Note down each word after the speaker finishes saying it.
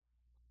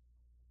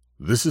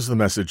This is the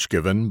message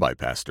given by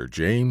Pastor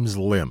James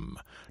Lim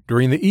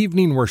during the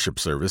evening worship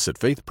service at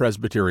Faith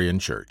Presbyterian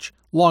Church,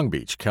 Long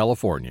Beach,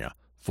 California,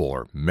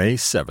 for May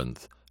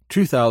 7th,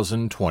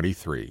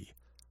 2023.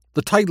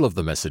 The title of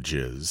the message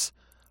is,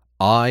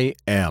 I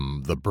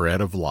Am the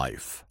Bread of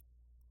Life.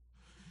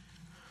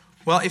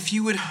 Well, if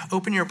you would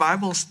open your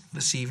Bibles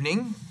this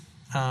evening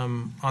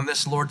on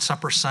this Lord's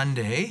Supper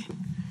Sunday,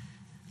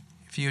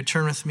 if you would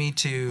turn with me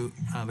to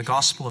the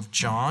Gospel of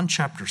John,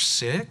 chapter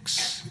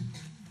 6,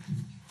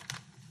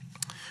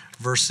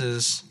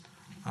 verses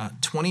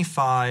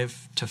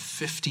 25 to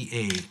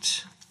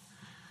 58.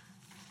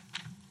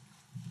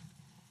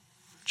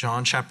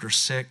 John chapter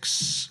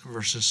 6,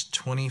 verses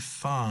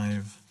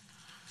 25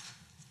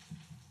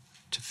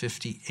 to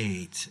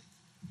 58.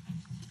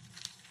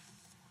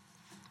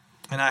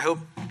 And I hope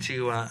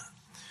to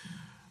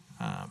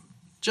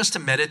just to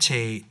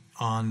meditate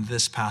on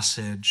this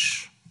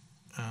passage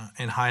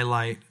and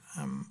highlight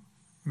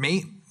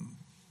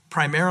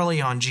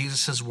primarily on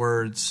Jesus'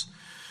 words,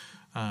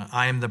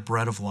 I am the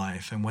bread of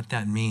life, and what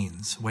that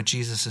means, what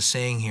Jesus is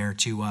saying here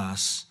to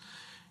us,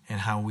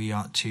 and how we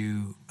ought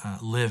to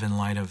live in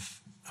light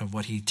of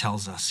what he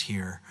tells us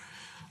here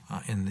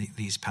in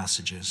these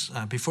passages.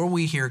 Before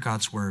we hear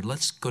God's word,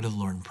 let's go to the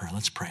Lord in prayer.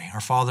 Let's pray. Our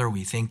Father,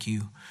 we thank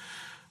you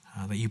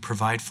that you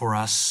provide for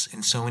us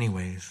in so many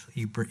ways.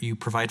 You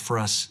provide for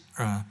us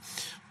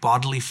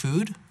bodily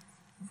food,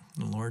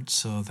 Lord,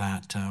 so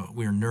that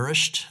we're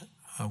nourished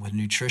with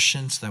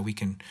nutrition, so that we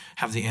can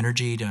have the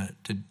energy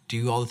to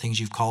do all the things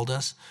you've called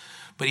us.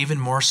 But even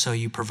more so,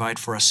 you provide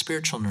for us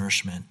spiritual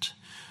nourishment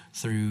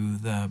through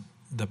the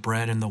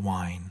bread and the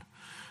wine,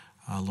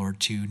 Lord,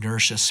 to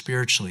nourish us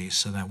spiritually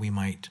so that we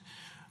might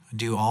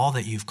do all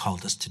that you've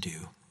called us to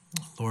do.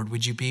 Lord,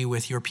 would you be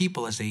with your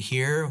people as they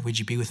hear? Would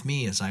you be with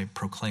me as I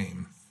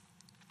proclaim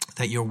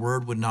that your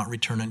word would not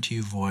return unto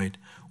you void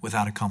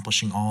without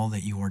accomplishing all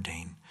that you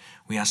ordain?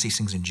 We ask these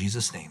things in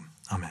Jesus' name.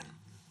 Amen.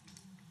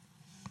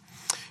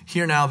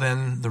 Hear now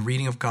then the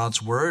reading of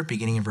God's word,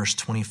 beginning in verse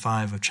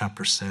 25 of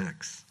chapter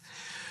 6.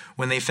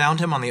 When they found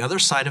him on the other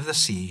side of the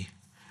sea,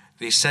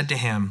 they said to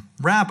him,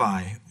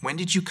 Rabbi, when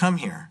did you come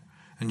here?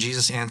 And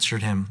Jesus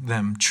answered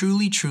them,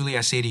 Truly, truly,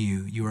 I say to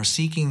you, you are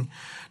seeking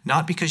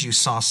not because you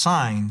saw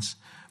signs,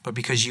 but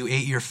because you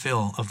ate your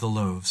fill of the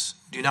loaves.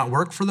 Do not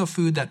work for the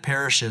food that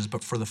perishes,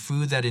 but for the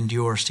food that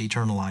endures to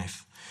eternal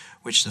life,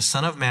 which the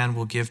Son of Man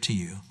will give to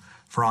you.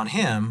 For on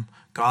him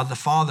God the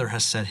Father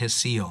has set his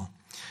seal.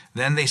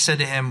 Then they said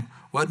to him,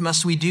 What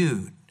must we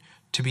do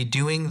to be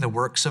doing the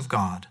works of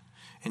God?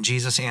 And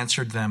Jesus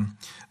answered them,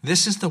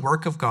 This is the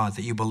work of God,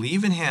 that you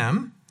believe in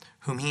him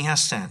whom he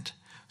has sent.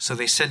 So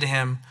they said to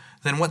him,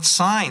 Then what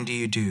sign do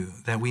you do,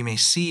 that we may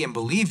see and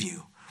believe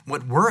you?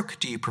 What work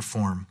do you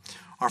perform?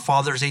 Our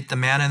fathers ate the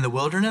manna in the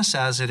wilderness,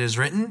 as it is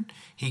written,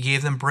 He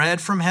gave them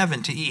bread from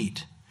heaven to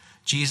eat.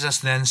 Jesus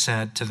then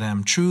said to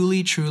them,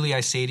 Truly, truly,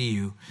 I say to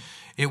you,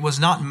 it was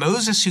not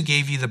Moses who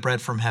gave you the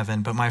bread from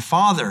heaven, but my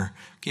Father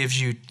gives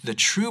you the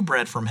true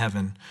bread from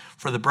heaven.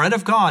 For the bread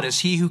of God is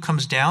he who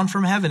comes down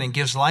from heaven and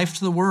gives life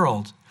to the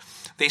world.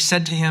 They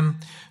said to him,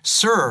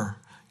 Sir,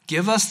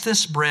 give us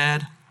this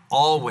bread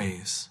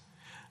always.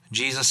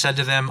 Jesus said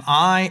to them,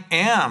 I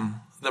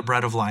am the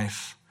bread of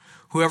life.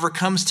 Whoever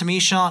comes to me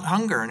shall not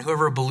hunger, and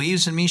whoever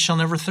believes in me shall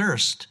never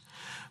thirst.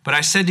 But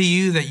I said to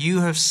you that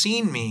you have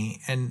seen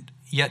me, and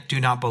yet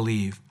do not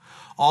believe.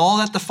 All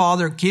that the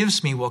Father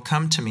gives me will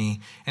come to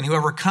me, and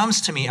whoever comes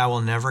to me I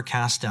will never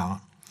cast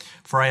out.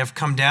 For I have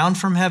come down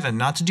from heaven,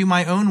 not to do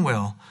my own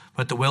will,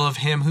 but the will of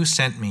him who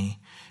sent me.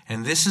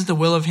 And this is the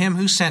will of him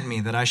who sent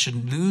me, that I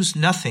should lose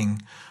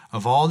nothing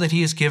of all that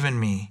he has given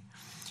me,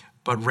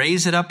 but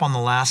raise it up on the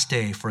last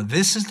day. For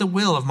this is the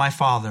will of my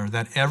Father,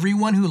 that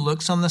everyone who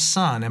looks on the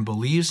Son and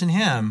believes in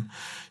him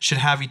should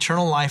have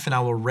eternal life, and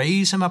I will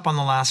raise him up on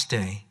the last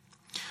day.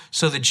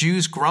 So the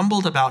Jews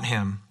grumbled about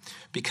him,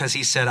 because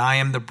he said, I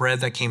am the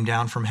bread that came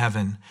down from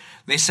heaven.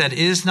 They said,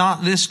 Is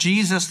not this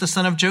Jesus, the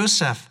son of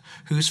Joseph,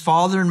 whose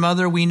father and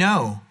mother we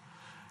know?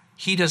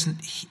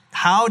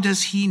 How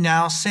does he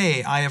now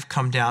say, I have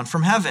come down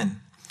from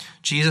heaven?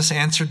 Jesus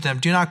answered them,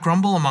 Do not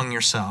grumble among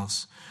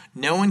yourselves.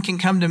 No one can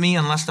come to me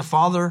unless the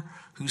Father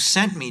who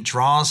sent me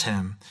draws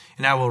him,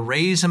 and I will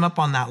raise him up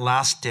on that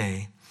last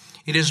day.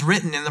 It is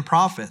written in the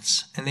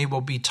prophets, and they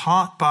will be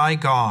taught by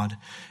God.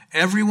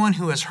 Everyone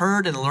who has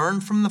heard and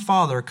learned from the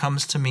Father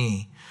comes to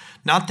me.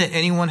 Not that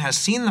anyone has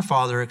seen the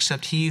Father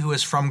except he who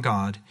is from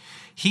God.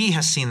 He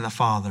has seen the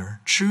Father.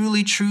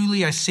 Truly,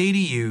 truly, I say to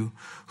you,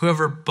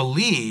 whoever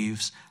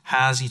believes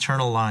has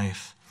eternal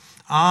life.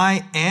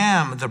 I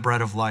am the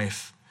bread of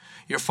life.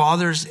 Your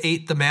fathers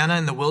ate the manna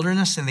in the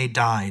wilderness, and they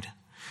died.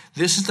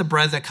 This is the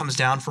bread that comes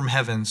down from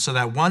heaven, so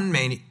that one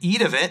may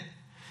eat of it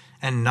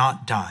and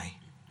not die.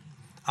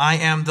 I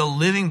am the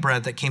living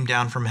bread that came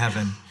down from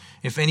heaven.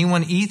 If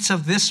anyone eats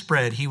of this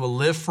bread, he will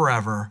live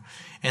forever.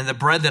 And the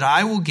bread that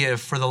I will give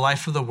for the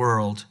life of the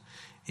world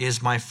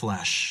is my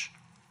flesh.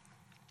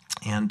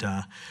 And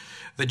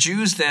the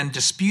Jews then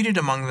disputed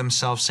among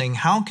themselves, saying,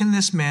 How can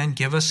this man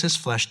give us his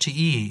flesh to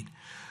eat?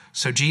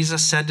 So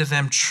Jesus said to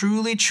them,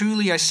 "Truly,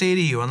 truly, I say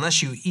to you,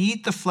 unless you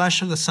eat the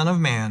flesh of the Son of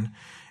Man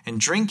and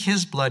drink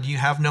his blood, you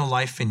have no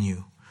life in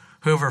you.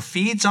 Whoever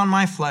feeds on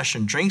my flesh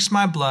and drinks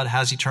my blood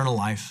has eternal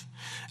life,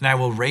 and I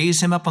will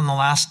raise him up on the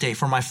last day.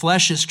 For my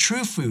flesh is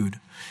true food,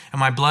 and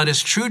my blood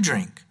is true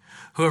drink.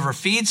 Whoever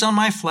feeds on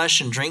my flesh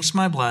and drinks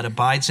my blood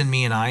abides in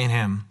me, and I in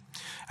him.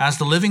 As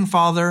the living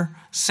Father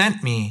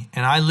sent me,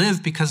 and I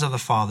live because of the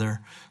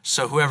Father,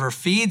 so whoever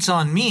feeds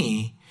on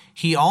me,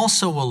 he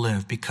also will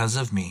live because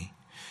of me.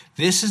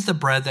 This is the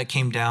bread that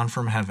came down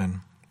from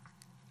heaven,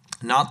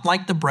 not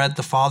like the bread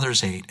the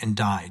fathers ate and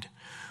died.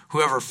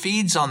 Whoever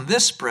feeds on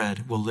this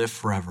bread will live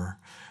forever."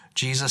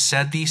 Jesus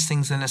said these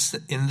things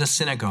in the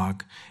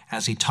synagogue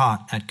as he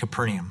taught at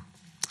Capernaum.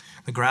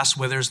 The grass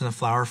withers and the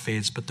flower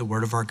fades, but the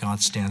word of our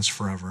God stands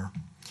forever.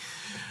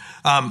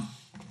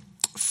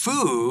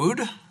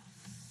 Food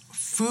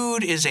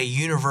is a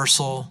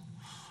universal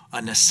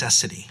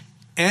necessity.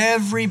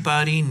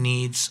 Everybody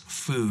needs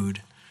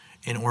food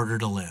in order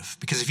to live.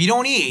 Because if you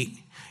don't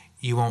eat,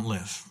 you won't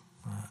live.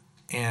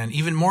 And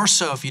even more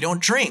so, if you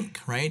don't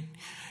drink, right,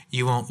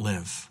 you won't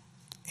live.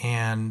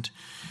 And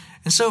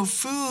so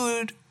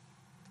food,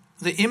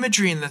 the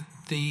imagery and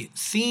the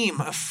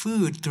theme of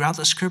food throughout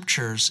the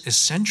scriptures is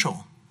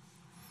central.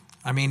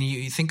 I mean,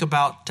 you think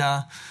about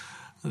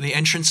the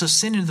entrance of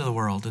sin into the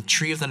world, the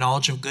tree of the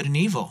knowledge of good and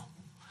evil.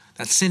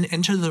 That sin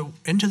entered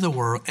into the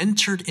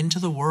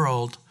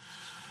world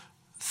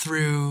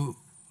through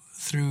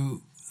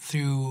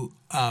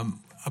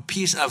a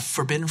piece of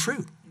forbidden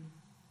fruit,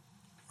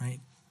 right?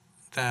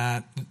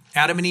 That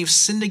Adam and Eve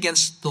sinned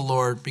against the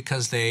Lord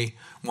because they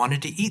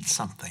wanted to eat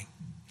something.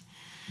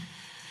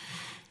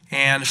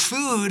 And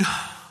food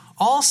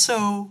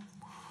also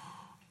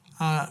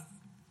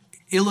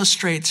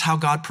illustrates how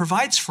God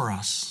provides for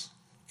us.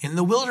 In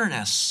the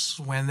wilderness,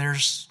 when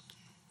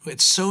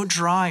it's so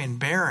dry and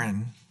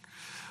barren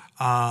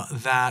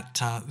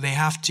that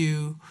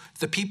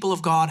the people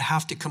of God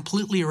have to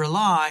completely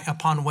rely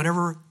upon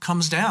whatever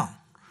comes down.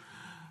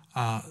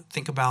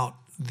 Think about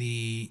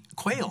the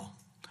quail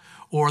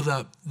or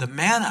the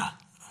manna.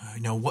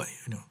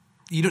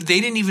 They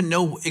didn't even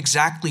know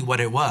exactly what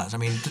it was. I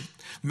mean,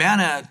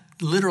 manna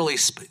literally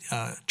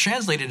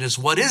translated as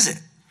 "what is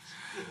it?"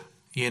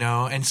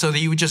 And so that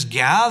you would just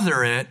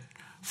gather it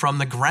from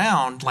the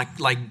ground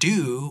like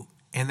dew,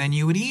 and then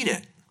you would eat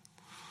it.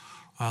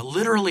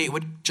 Literally, it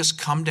would just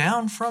come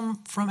down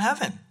from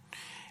heaven,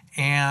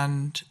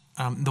 and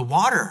the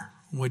water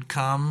would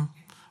come,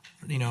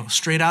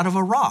 straight out of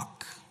a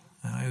rock.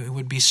 It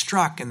would be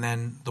struck, and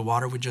then the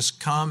water would just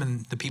come,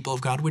 and the people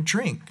of God would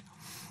drink.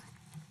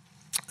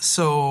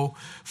 So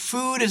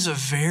food is a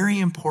very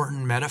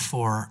important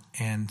metaphor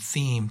and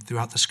theme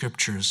throughout the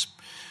scriptures,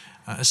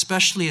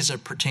 especially as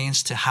it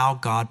pertains to how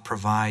God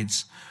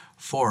provides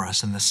for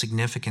us and the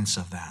significance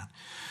of that.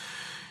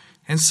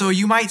 And so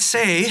you might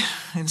say,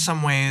 in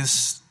some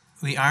ways,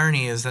 the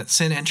irony is that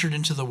sin entered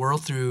into the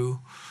world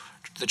through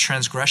the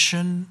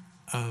transgression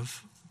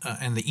of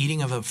and the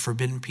eating of a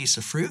forbidden piece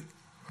of fruit.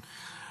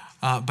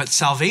 But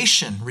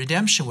salvation,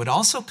 redemption, would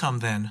also come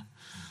then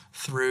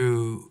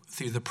through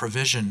the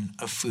provision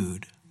of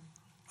food.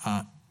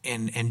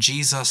 And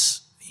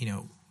Jesus,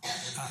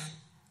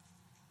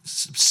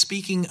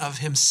 speaking of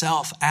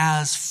himself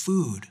as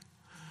food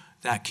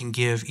that can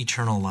give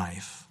eternal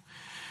life.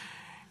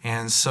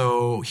 And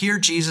so here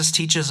Jesus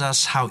teaches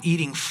us how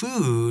eating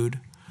food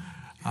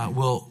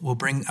will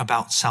bring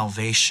about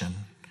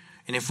salvation.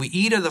 And if we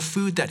eat of the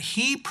food that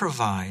he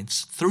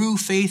provides through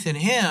faith in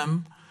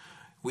him,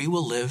 we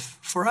will live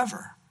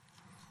forever.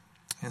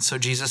 And so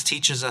Jesus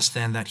teaches us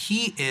then that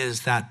he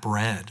is that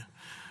bread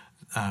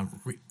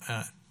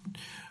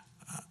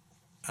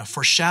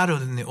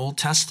foreshadowed in the Old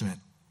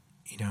Testament,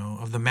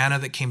 of the manna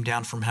that came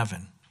down from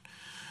heaven,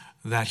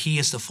 that he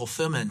is the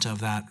fulfillment of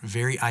that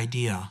very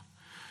idea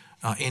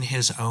in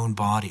his own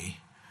body,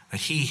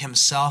 that he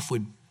himself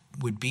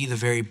would be the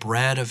very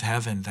bread of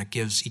heaven that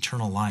gives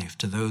eternal life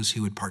to those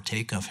who would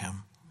partake of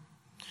him.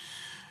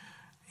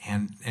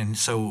 And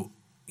so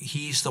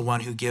he's the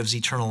one who gives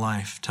eternal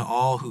life to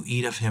all who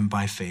eat of him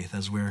by faith,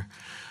 as we're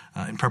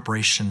in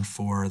preparation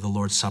for the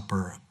Lord's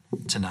Supper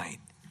tonight.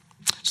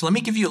 So let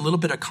me give you a little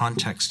bit of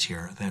context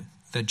here,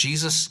 that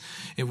Jesus,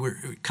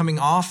 we're coming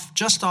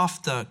just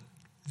off the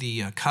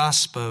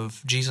cusp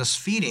of Jesus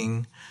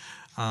feeding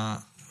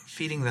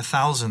the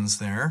thousands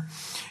there,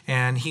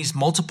 and he's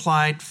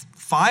multiplied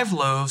 5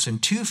 loaves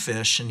and 2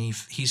 fish, and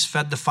he's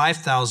fed the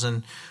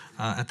 5,000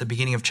 at the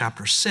beginning of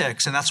chapter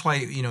 6, and that's why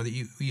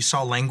you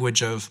saw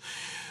language of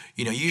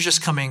you're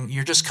just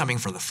coming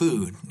for the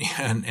food,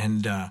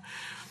 and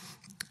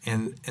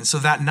so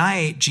that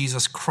night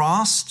Jesus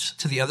crossed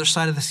to the other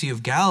side of the Sea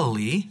of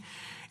Galilee,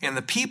 and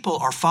the people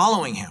are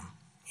following him.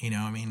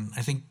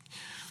 I think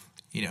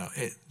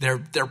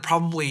they're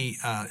probably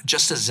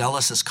just as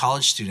zealous as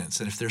college students,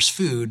 that if there's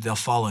food, they'll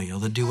follow you.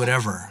 They'll do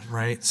whatever,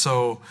 right?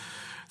 So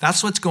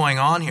that's what's going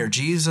on here.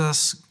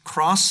 Jesus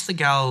crossed the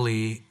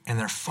Galilee, and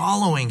they're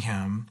following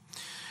him.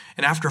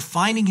 And after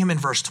finding him in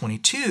verse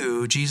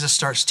 22, Jesus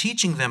starts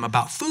teaching them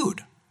about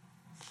food.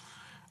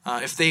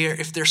 if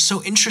they're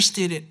so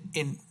interested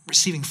in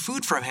receiving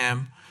food from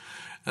him,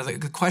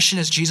 the question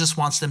is Jesus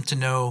wants them to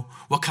know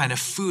what kind of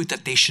food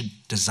that they should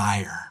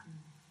desire.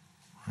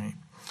 Right?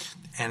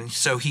 And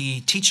so he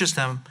teaches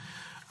them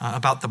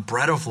about the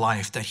bread of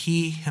life that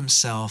he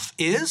himself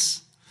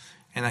is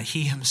and that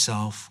he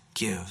himself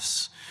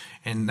gives.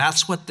 And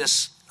that's what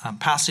this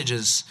passage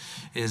is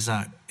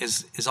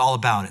all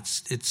about.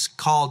 It's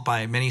called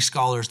by many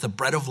scholars the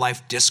bread of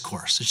life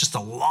discourse. It's just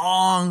a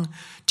long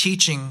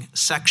teaching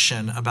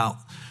section about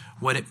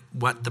what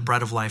the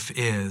bread of life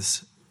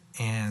is.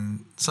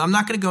 And so I'm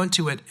not going to go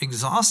into it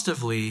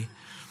exhaustively,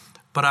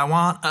 but I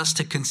want us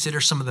to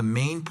consider some of the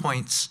main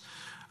points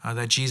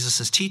that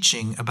Jesus is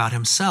teaching about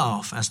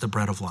himself as the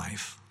bread of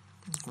life.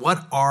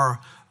 What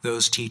are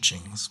those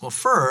teachings? Well,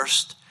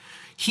 first,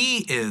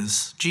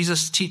 Jesus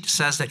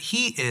says that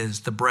he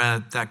is the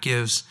bread that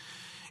gives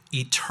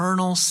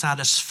eternal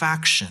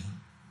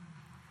satisfaction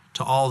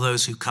to all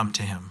those who come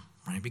to him,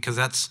 right? Because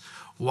that's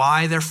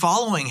why they're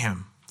following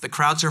him. The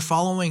crowds are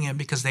following him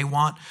because they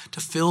want to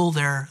fill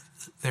their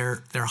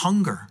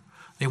hunger.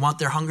 They want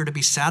their hunger to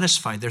be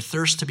satisfied, their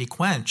thirst to be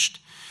quenched.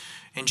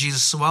 And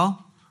Jesus says,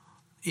 well,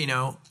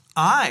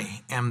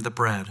 I am the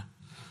bread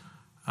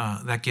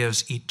that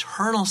gives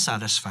eternal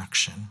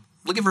satisfaction.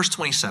 Look at verse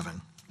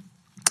 27.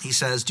 He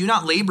says, do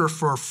not labor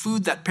for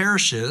food that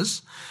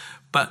perishes,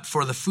 but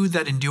for the food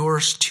that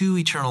endures to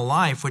eternal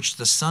life, which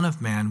the Son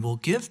of Man will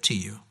give to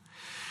you.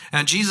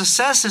 And Jesus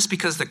says this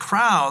because the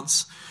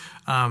crowds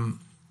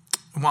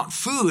want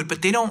food,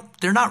 but they don't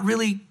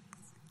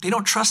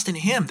trust in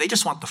him. They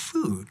just want the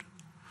food.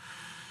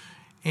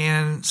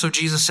 And so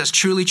Jesus says,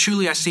 truly,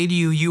 truly, I say to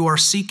you, you are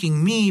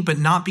seeking me, but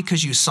not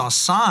because you saw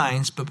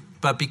signs,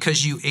 but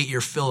because you ate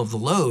your fill of the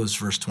loaves,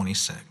 verse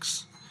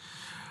 26.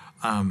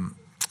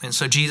 And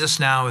so Jesus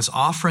now is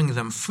offering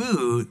them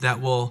food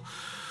that will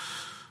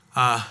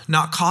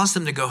not cause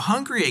them to go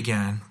hungry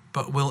again,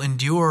 but will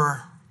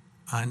endure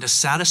and to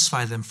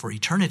satisfy them for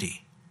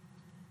eternity.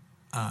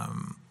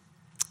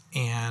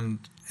 And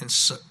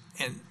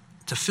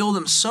to fill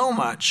them so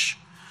much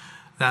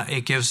that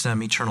it gives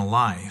them eternal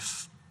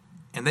life.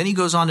 And then he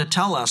goes on to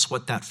tell us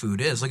what that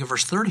food is. Look at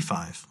verse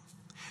 35.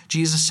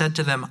 Jesus said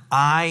to them,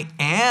 I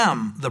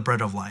am the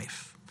bread of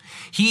life.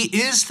 He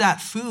is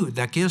that food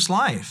that gives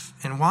life.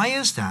 And why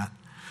is that?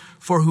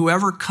 For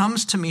whoever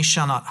comes to me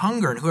shall not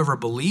hunger, and whoever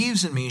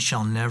believes in me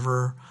shall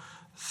never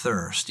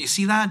thirst. You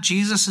see that?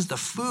 Jesus is the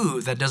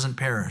food that doesn't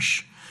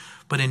perish,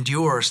 but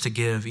endures to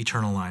give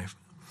eternal life.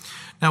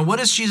 Now, what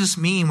does Jesus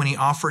mean when he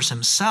offers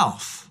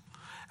himself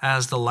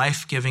as the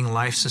life-giving,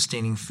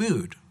 life-sustaining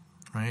food?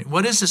 Right?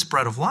 What is this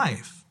bread of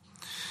life?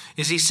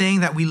 Is he saying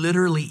that we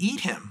literally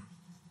eat him?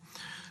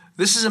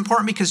 This is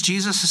important because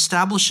Jesus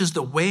establishes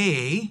the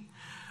way,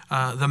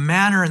 the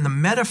manner, and the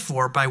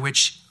metaphor by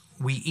which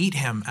we eat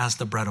him as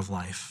the bread of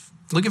life.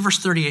 Look at verse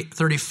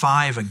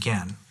 35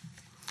 again.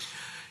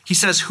 He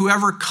says,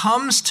 whoever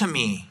comes to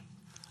me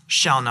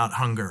shall not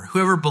hunger.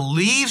 Whoever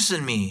believes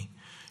in me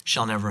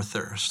shall never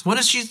thirst. What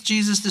is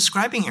Jesus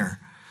describing here?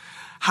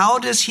 How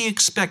does he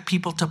expect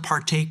people to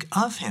partake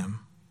of him?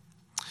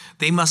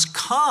 They must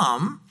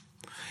come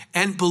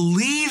and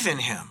believe in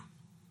him.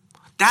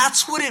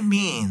 That's what it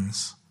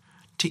means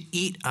to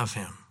eat of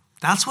him.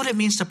 That's what it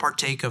means to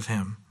partake of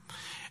him.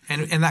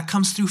 And that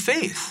comes through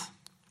faith.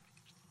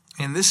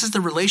 And this is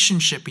the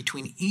relationship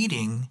between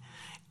eating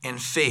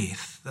and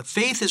faith. The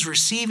faith is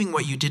receiving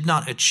what you did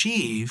not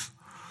achieve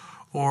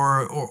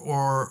or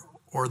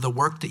the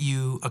work that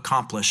you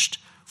accomplished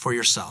for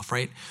yourself,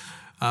 right?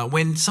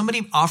 When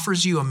somebody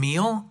offers you a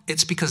meal,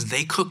 it's because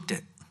they cooked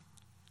it.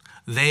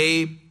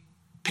 They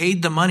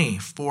paid the money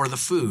for the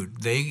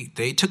food.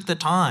 They took the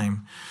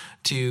time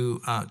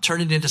to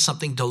turn it into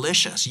something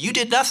delicious. You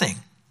did nothing.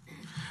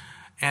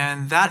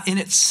 And that in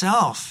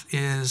itself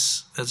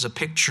is a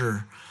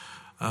picture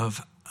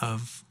of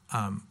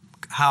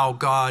how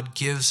God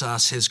gives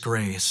us his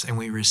grace and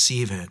we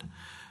receive it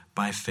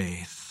by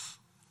faith.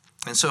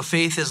 And so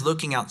faith is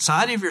looking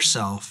outside of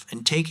yourself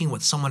and taking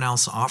what someone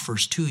else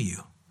offers to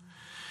you.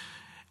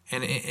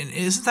 And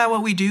isn't that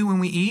what we do when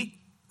we eat?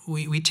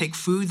 We take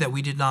food that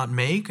we did not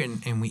make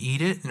and we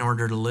eat it in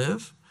order to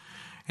live.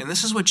 And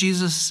this is what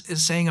Jesus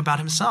is saying about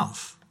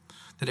himself.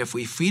 That if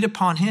we feed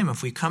upon him,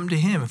 if we come to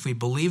him, if we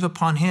believe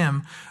upon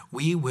him,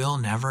 we will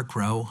never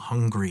grow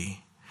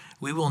hungry.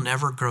 We will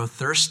never grow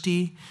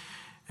thirsty.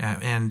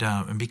 And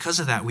because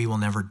of that, we will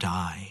never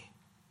die.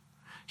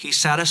 He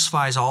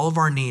satisfies all of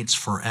our needs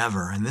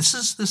forever. And this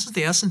is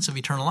the essence of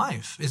eternal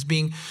life, is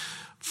being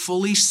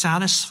fully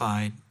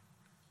satisfied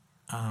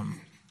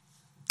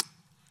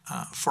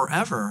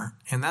forever.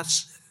 And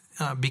that's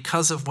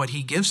because of what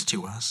he gives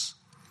to us.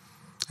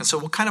 And so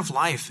what kind of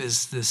life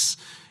is this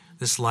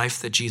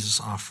life that Jesus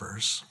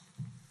offers?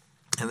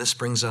 And this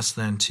brings us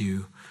then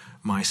to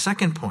my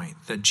second point,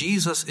 that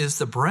Jesus is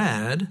the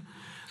bread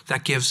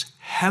that gives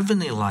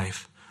heavenly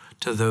life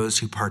to those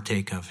who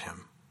partake of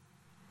him.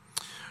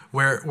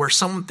 Where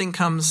something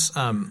comes,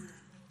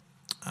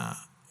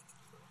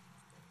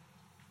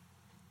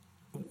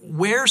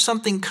 where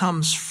something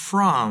comes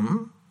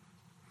from,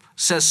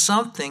 says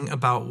something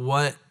about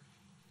what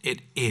it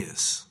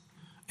is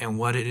and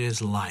what it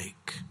is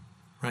like.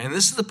 Right? And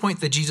this is the point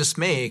that Jesus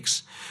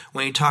makes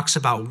when he talks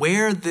about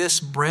where this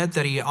bread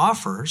that he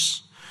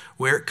offers,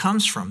 where it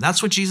comes from.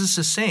 That's what Jesus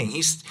is saying.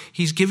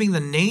 He's giving the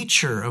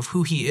nature of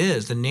who he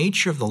is, the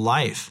nature of the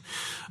life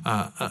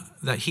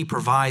that he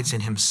provides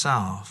in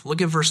himself.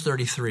 Look at verse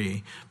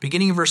 33.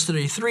 Beginning in verse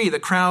 33, the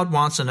crowd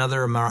wants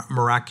another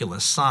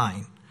miraculous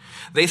sign.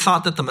 They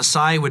thought that the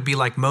Messiah would be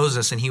like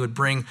Moses and he would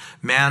bring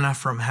manna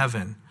from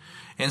heaven.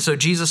 And so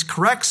Jesus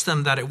corrects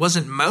them that it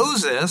wasn't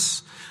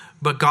Moses,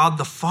 but God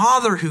the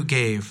Father who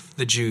gave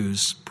the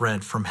Jews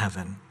bread from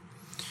heaven.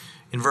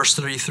 In verse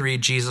 33,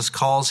 Jesus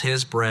calls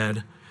his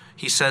bread,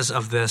 he says,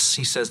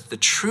 the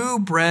true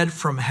bread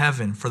from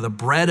heaven, for the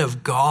bread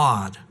of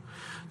God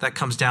that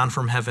comes down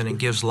from heaven and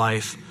gives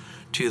life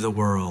to the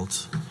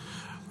world.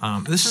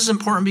 This is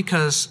important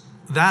because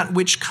that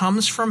which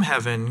comes from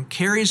heaven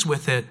carries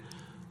with it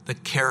the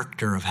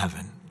character of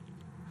heaven.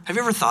 Have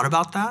you ever thought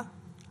about that?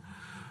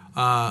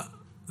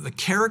 The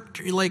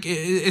character, like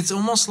it's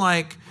almost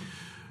like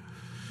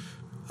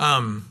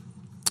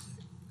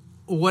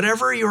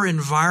whatever your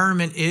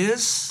environment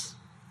is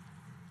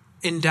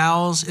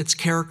endows its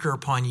character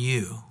upon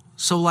you.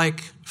 So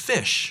like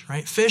fish,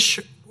 right? Fish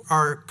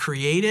are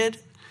created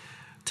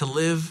to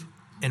live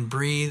and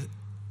breathe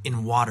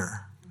in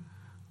water,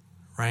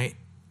 right?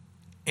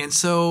 And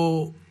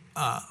so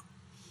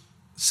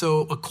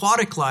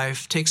aquatic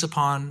life takes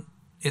upon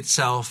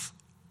itself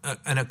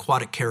an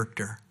aquatic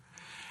character.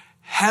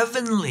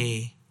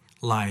 Heavenly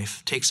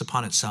life takes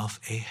upon itself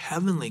a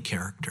heavenly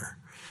character.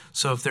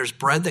 So if there's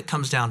bread that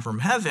comes down from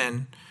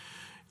heaven,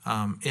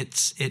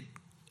 it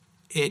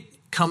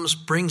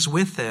brings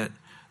with it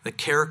the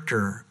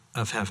character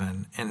of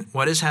heaven. And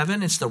what is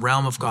heaven? It's the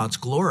realm of God's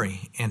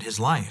glory and his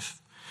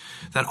life.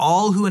 That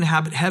all who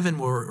inhabit heaven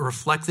will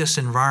reflect this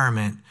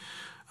environment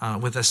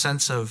with a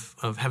sense of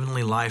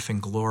heavenly life and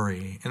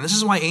glory. And this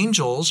is why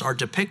angels are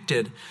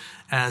depicted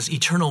as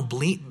eternal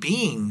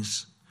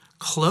beings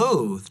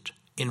clothed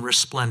in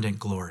resplendent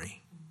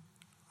glory,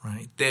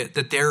 right? That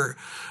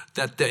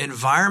the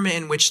environment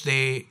in which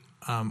they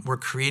were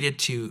created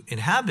to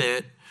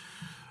inhabit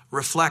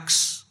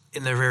reflects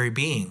in their very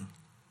being.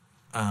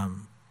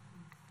 And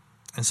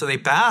so they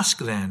bask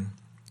then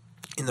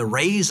in the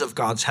rays of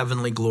God's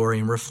heavenly glory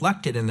and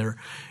reflected in their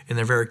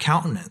very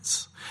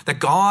countenance. That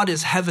God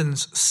is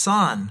heaven's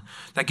sun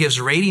that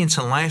gives radiance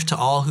and life to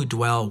all who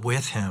dwell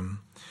with him.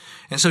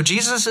 And so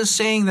Jesus is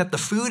saying that the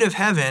food of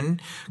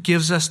heaven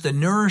gives us the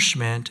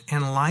nourishment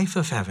and life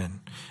of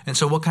heaven. And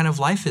so what kind of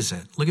life is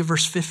it? Look at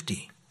verse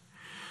 50.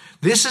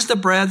 This is the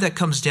bread that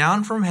comes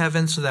down from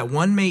heaven so that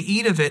one may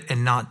eat of it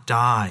and not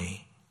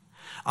die.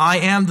 I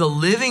am the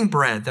living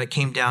bread that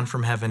came down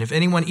from heaven. If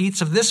anyone eats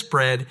of this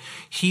bread,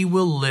 he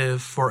will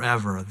live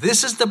forever.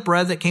 This is the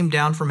bread that came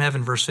down from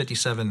heaven, verse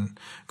 57,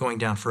 going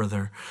down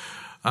further.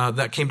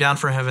 That came down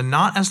from heaven,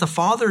 not as the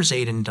fathers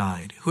ate and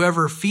died.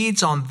 Whoever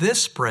feeds on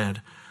this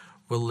bread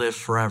will live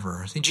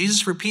forever. See,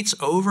 Jesus repeats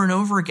over and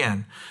over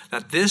again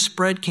that this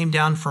bread came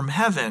down from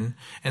heaven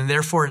and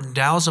therefore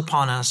endows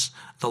upon us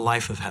the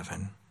life of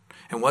heaven.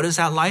 And what is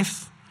that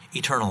life?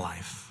 Eternal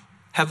life,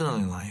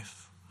 heavenly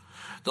life,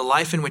 the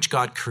life in which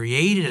God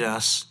created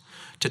us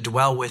to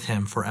dwell with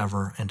him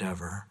forever and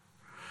ever.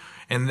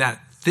 And that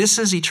this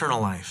is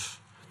eternal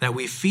life, that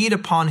we feed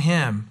upon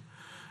him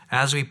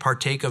as we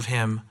partake of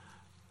him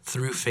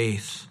through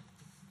faith.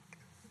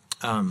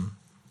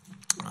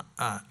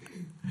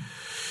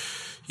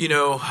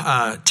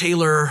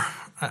 Taylor,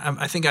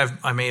 I think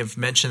I may have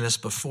mentioned this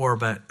before,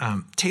 but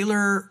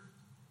Taylor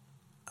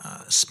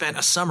spent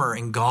a summer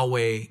in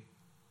Galway,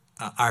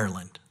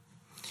 Ireland.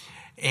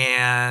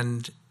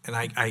 And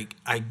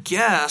I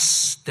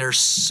guess there's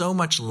so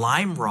much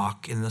lime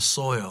rock in the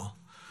soil.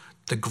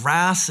 The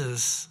grass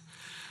is,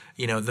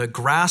 the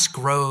grass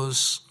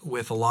grows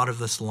with a lot of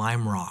this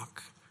lime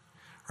rock,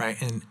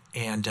 right?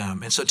 And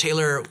so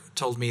Taylor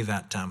told me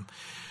that,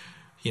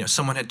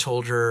 someone had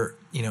told her,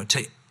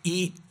 to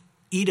eat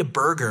a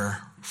burger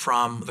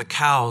from the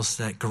cows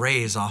that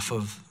graze off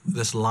of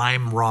this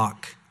lime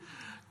rock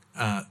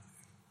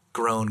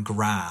grown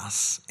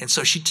grass. And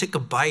so she took a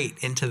bite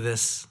into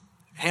this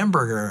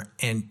hamburger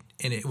and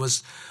it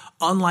was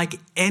unlike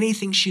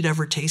anything she'd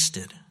ever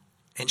tasted.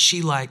 And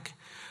she looked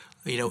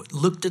at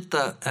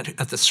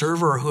the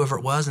server or whoever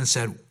it was and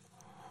said,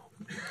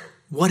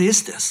 "What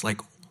is this?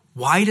 Like,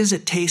 why does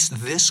it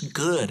taste this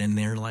good?" And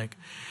they're like,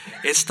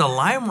 "It's the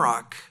lime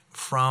rock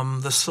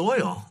from the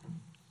soil."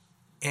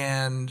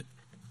 And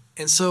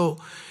so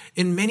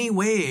in many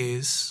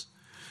ways,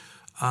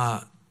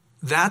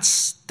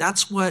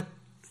 that's what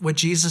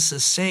Jesus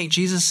is saying.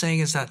 Jesus is saying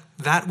is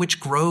that which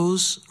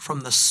grows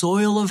from the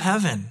soil of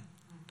heaven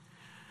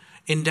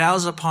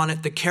endows upon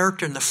it the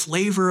character and the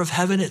flavor of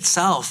heaven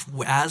itself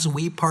as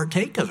we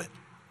partake of it.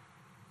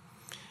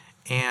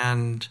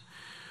 And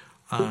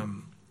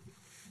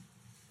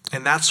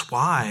that's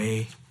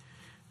why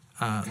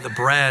the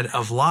bread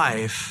of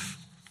life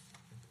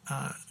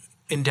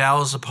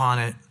endows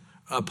upon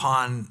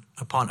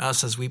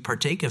us as we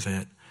partake of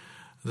it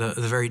the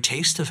very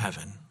taste of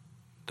heaven,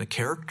 the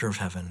character of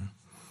heaven,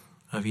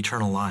 of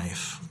eternal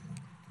life.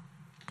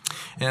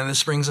 And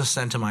this brings us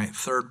then to my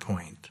third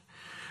point.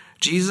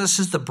 Jesus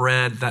is the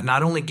bread that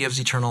not only gives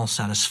eternal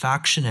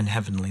satisfaction and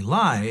heavenly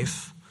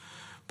life,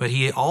 but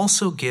he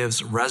also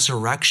gives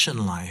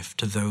resurrection life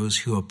to those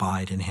who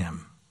abide in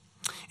him.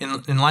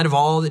 In light of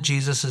all that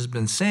Jesus has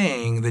been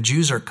saying, the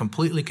Jews are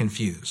completely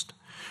confused.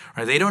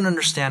 Right? They don't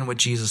understand what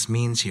Jesus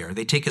means here.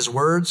 They take his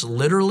words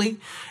literally,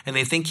 and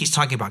they think he's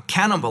talking about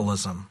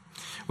cannibalism,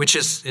 which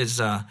is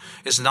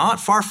not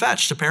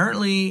far-fetched.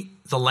 Apparently,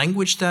 the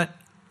language that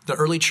the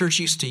early church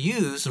used to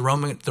use, the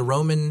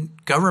Roman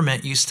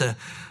government used to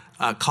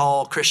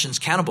call Christians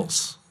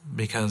cannibals,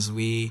 because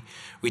we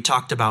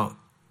talked about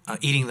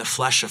eating the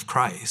flesh of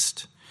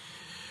Christ.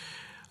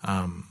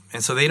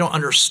 And so they don't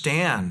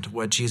understand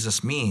what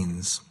Jesus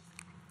means.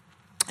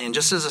 And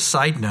just as a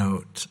side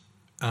note,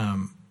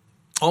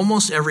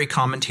 almost every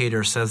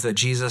commentator says that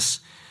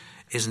Jesus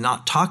is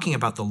not talking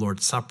about the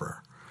Lord's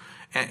Supper.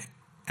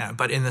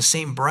 But in the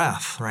same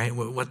breath, right,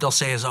 what they'll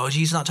say is,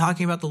 he's not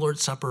talking about the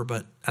Lord's Supper,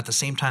 but at the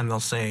same time they'll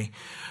say,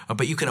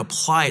 but you can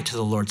apply it to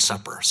the Lord's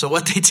Supper. So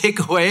what they take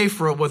away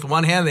with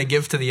one hand, they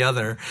give to the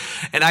other.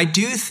 And I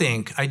do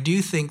think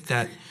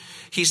that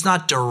he's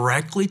not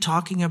directly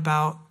talking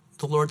about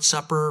the Lord's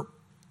Supper,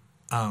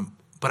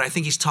 but I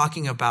think he's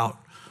talking about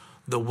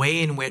the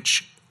way in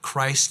which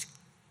Christ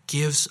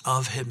gives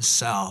of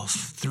himself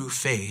through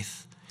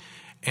faith,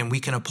 and we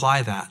can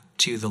apply that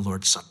to the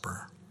Lord's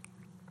Supper.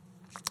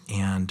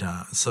 And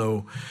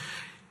so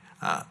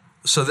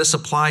this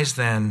applies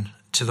then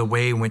to the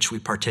way in which we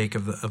partake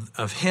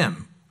of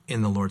him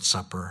in the Lord's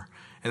Supper.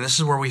 And this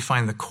is where we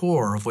find the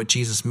core of what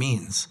Jesus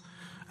means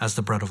as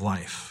the bread of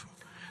life.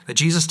 That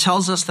Jesus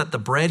tells us that the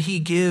bread he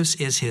gives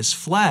is his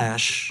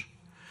flesh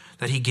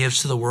that he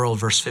gives to the world,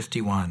 verse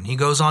 51. He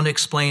goes on to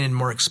explain in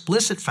more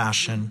explicit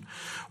fashion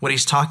what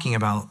he's talking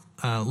about.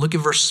 Look at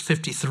verse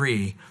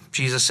 53.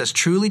 Jesus says,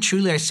 "Truly,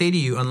 truly, I say to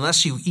you,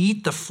 unless you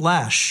eat the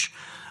flesh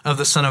of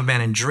the Son of Man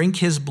and drink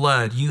his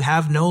blood, you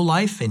have no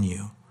life in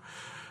you."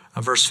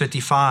 Verse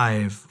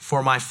 55,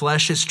 "For my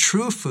flesh is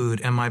true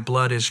food and my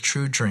blood is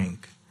true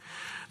drink."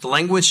 The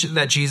language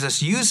that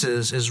Jesus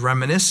uses is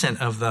reminiscent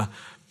of the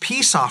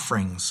peace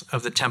offerings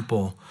of the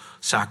temple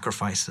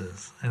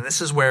sacrifices. And this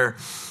is where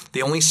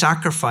the only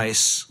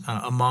sacrifice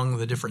among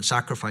the different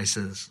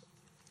sacrifices,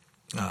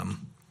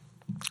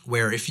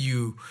 where if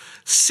you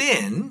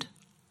sinned,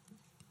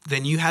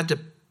 then you had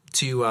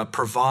to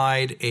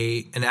provide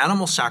an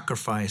animal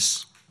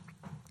sacrifice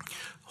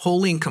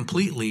wholly and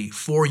completely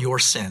for your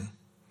sin.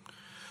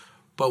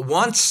 But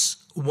once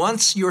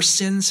your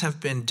sins have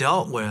been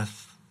dealt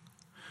with,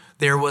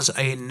 there was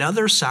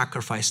another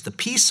sacrifice, the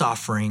peace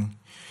offering,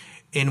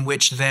 in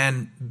which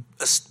then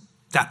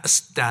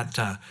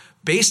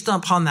based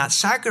upon that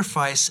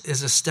sacrifice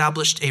is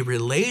established a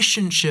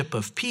relationship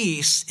of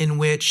peace in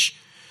which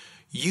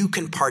you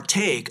can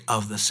partake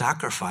of the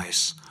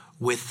sacrifice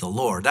with the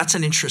Lord. That's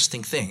an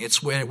interesting thing.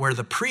 It's where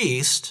the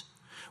priest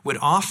would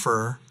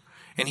offer,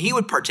 and he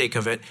would partake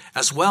of it,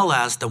 as well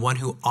as the one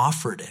who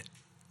offered it,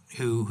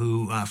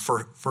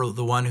 for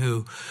the one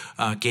who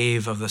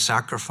gave of the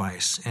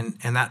sacrifice,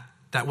 and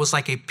that was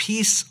like a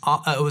peace.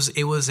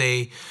 It was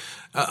a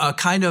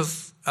kind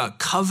of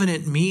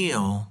covenant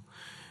meal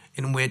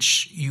in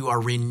which you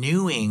are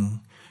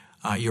renewing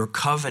your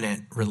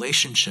covenant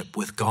relationship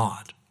with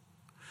God.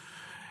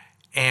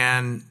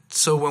 And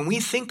so when we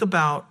think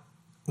about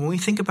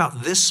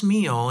this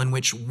meal in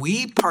which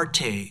we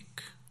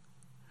partake,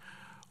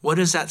 what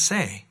does that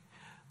say?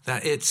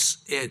 That it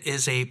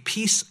is a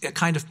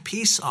kind of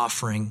peace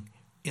offering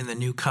in the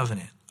new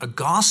covenant, a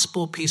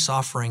gospel peace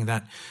offering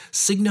that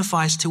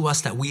signifies to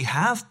us that we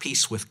have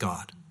peace with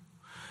God,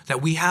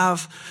 that we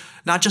have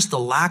not just the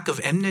lack of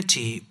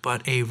enmity,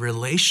 but a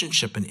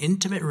relationship, an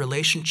intimate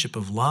relationship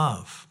of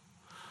love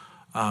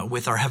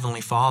with our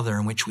Heavenly Father,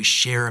 in which we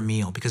share a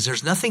meal. Because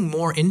there's nothing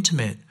more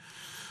intimate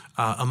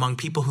among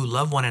people who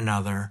love one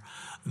another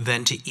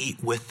than to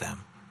eat with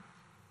them.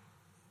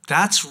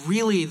 That's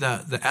really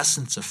the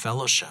essence of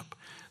fellowship.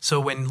 So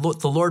when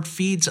the Lord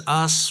feeds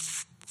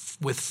us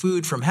with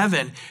food from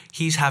heaven,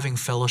 he's having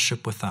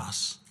fellowship with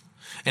us.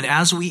 And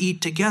as we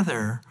eat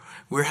together,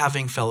 we're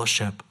having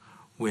fellowship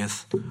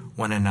with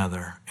one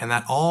another. And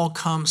that all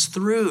comes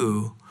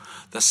through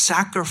the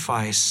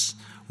sacrifice,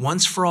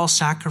 once for all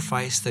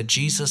sacrifice that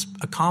Jesus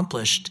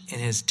accomplished in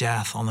his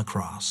death on the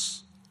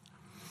cross.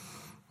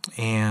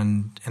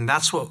 And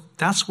that's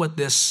what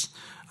this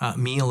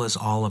meal is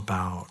all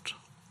about.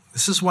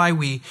 This is why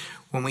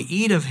when we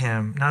eat of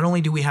him, not only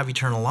do we have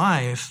eternal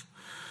life,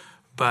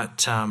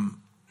 but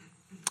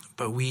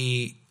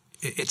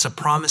it's a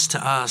promise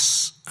to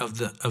us of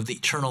the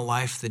eternal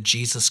life that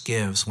Jesus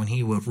gives when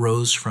he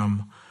rose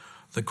from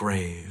the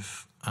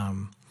grave.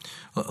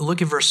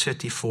 Look at verse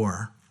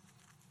 54.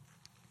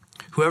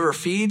 "Whoever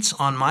feeds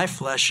on my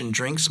flesh and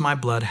drinks my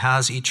blood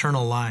has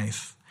eternal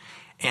life,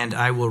 and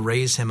I will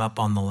raise him up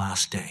on the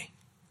last day."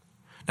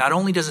 Not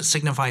only does it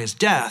signify his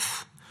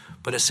death,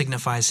 but it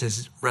signifies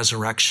his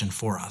resurrection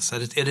for us.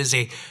 It is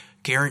a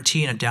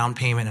guarantee and a down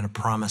payment and a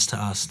promise to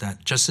us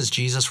that just as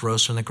Jesus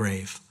rose from the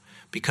grave,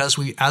 as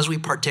we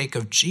partake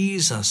of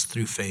Jesus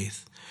through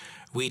faith,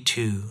 we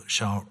too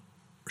shall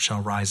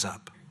rise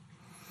up.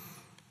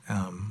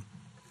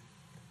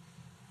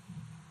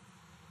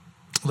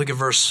 Look at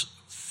verse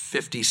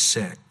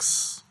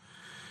 56.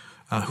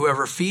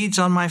 Whoever feeds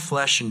on my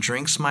flesh and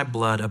drinks my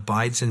blood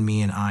abides in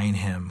me and I in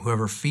him.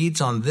 Whoever feeds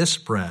on this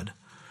bread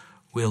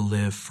will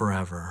live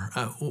forever.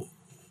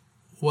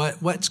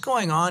 What's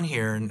going on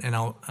here, and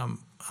I'll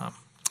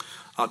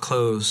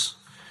close,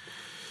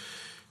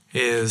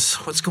 is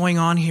what's going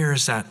on here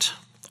is that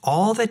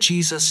all that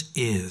Jesus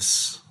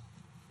is,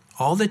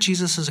 all that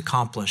Jesus has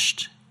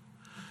accomplished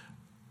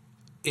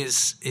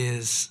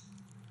is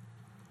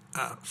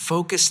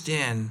focused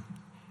in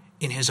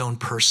his own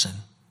person.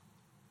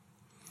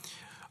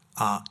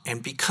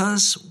 And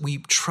because we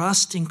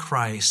trust in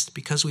Christ,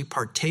 because we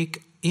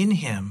partake in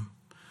him,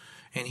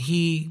 and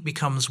he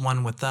becomes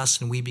one with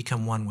us and we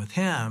become one with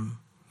him,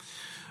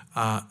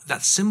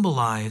 that's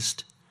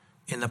symbolized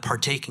in the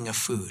partaking of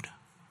food,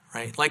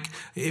 right? Like,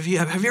 have you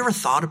ever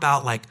thought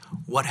about like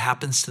what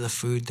happens to the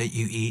food that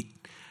you eat?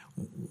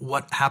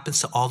 What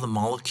happens to all the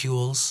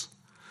molecules,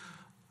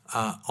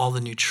 all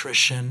the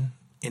nutrition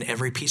in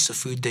every piece of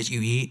food that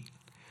you eat?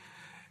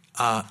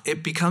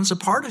 It becomes a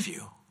part of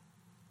you.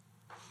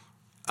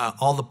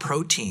 All the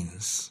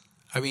proteins.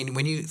 I mean,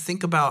 when you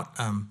think about,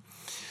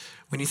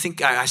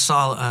 I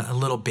saw a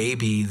little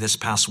baby this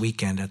past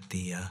weekend at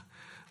the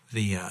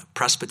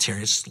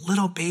presbytery. It's a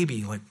little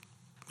baby, like,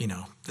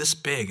 this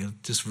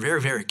big, just very,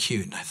 very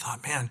cute. And I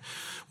thought, man,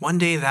 one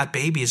day that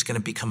baby is going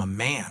to become a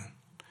man.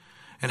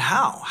 And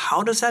how?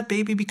 How does that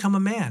baby become a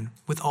man?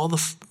 With all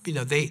the,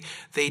 they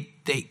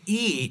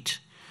eat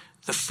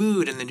the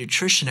food and the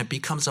nutrition. It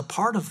becomes a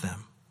part of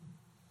them.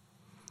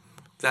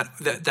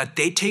 That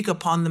they take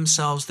upon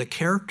themselves the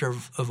character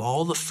of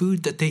all the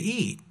food that they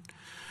eat.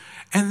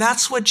 And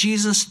that's what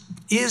Jesus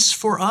is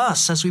for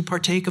us as we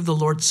partake of the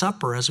Lord's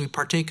Supper, as we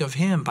partake of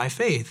him by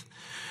faith.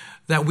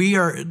 That we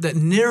are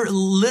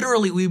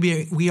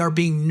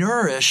being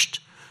nourished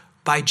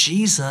by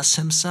Jesus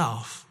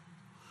himself.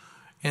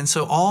 And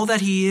so all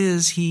that he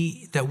is,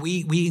 that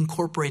we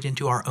incorporate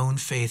into our own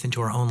faith, into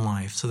our own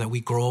life, so that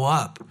we grow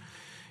up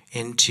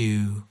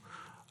into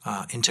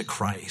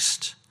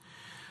Christ.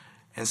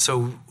 And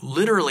so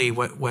literally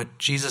what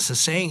Jesus is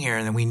saying here,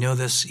 and then we know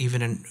this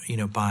even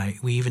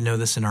we even know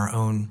this in our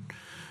own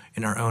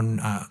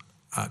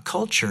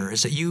culture,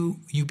 is that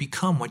you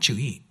become what you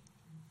eat.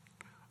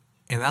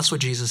 And that's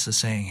what Jesus is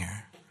saying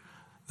here.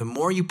 The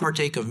more you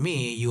partake of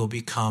me, you will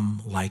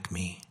become like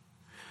me.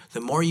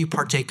 The more you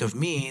partake of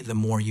me, the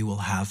more you will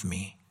have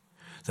me.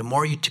 The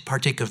more you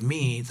partake of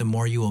me, the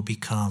more you'll be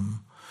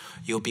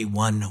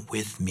one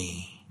with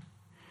me.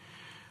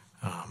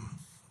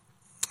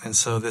 And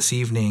so this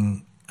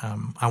evening,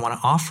 I want to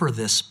offer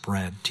this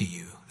bread to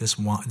you, this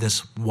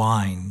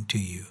wine to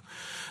you,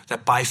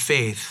 that by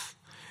faith,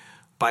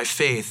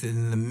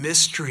 in the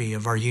mystery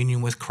of our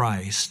union with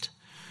Christ,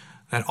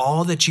 that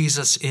all that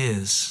Jesus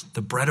is,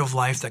 the bread of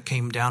life that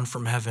came down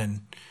from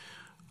heaven,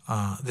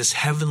 this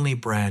heavenly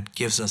bread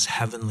gives us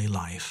heavenly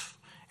life.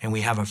 And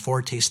we have a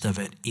foretaste of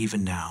it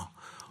even now.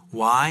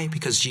 Why?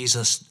 Because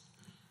Jesus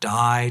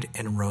died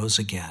and rose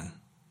again.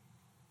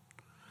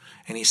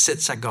 And he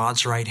sits at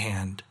God's right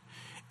hand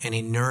and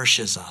he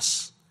nourishes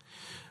us.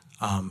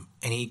 And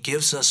he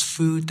gives us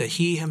food that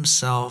he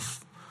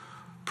himself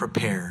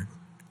prepared.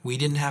 We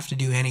didn't have to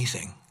do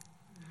anything.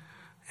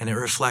 And it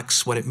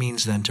reflects what it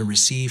means then to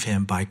receive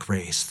him by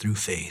grace through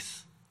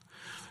faith,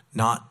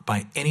 not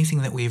by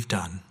anything that we've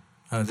done.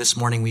 This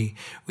morning we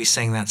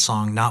sang that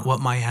song, Not What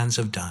My Hands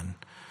Have Done.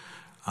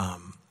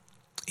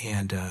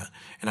 And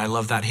I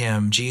love that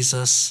hymn,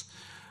 Jesus'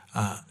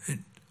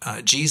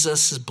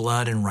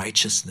 blood and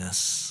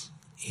righteousness,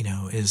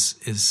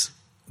 is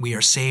we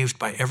are saved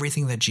by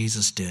everything that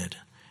Jesus did,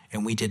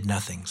 and we did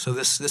nothing. So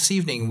this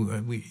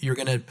evening, you're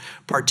going to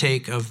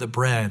partake of the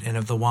bread and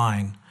of the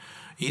wine.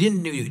 You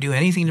didn't do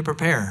anything to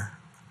prepare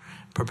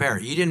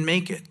it. You didn't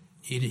make it.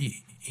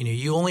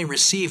 You only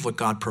receive what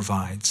God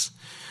provides.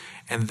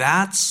 And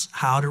that's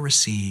how to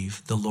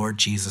receive the Lord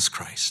Jesus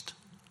Christ.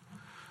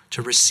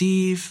 To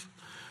receive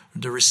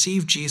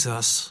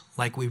Jesus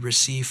like we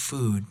receive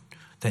food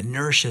that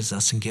nourishes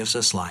us and gives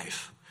us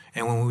life.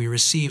 And when we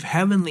receive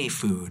heavenly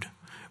food,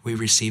 we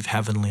receive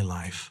heavenly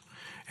life.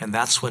 And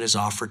that's what is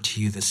offered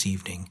to you this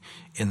evening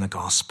in the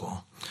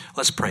gospel.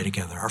 Let's pray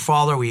together. Our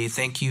Father, we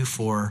thank you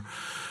for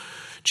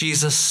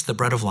Jesus, the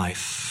bread of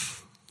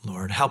life.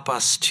 Lord, help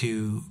us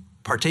to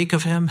partake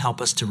of him. Help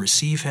us to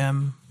receive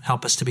him.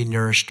 Help us to be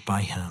nourished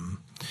by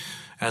him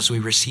as we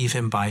receive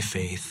him by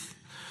faith.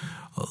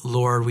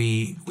 Lord,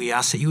 we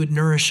ask that you would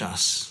nourish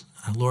us.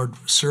 Lord,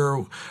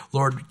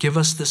 give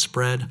us this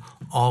bread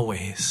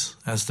always,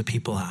 as the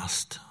people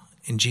asked.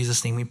 In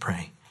Jesus' name we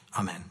pray.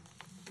 Amen.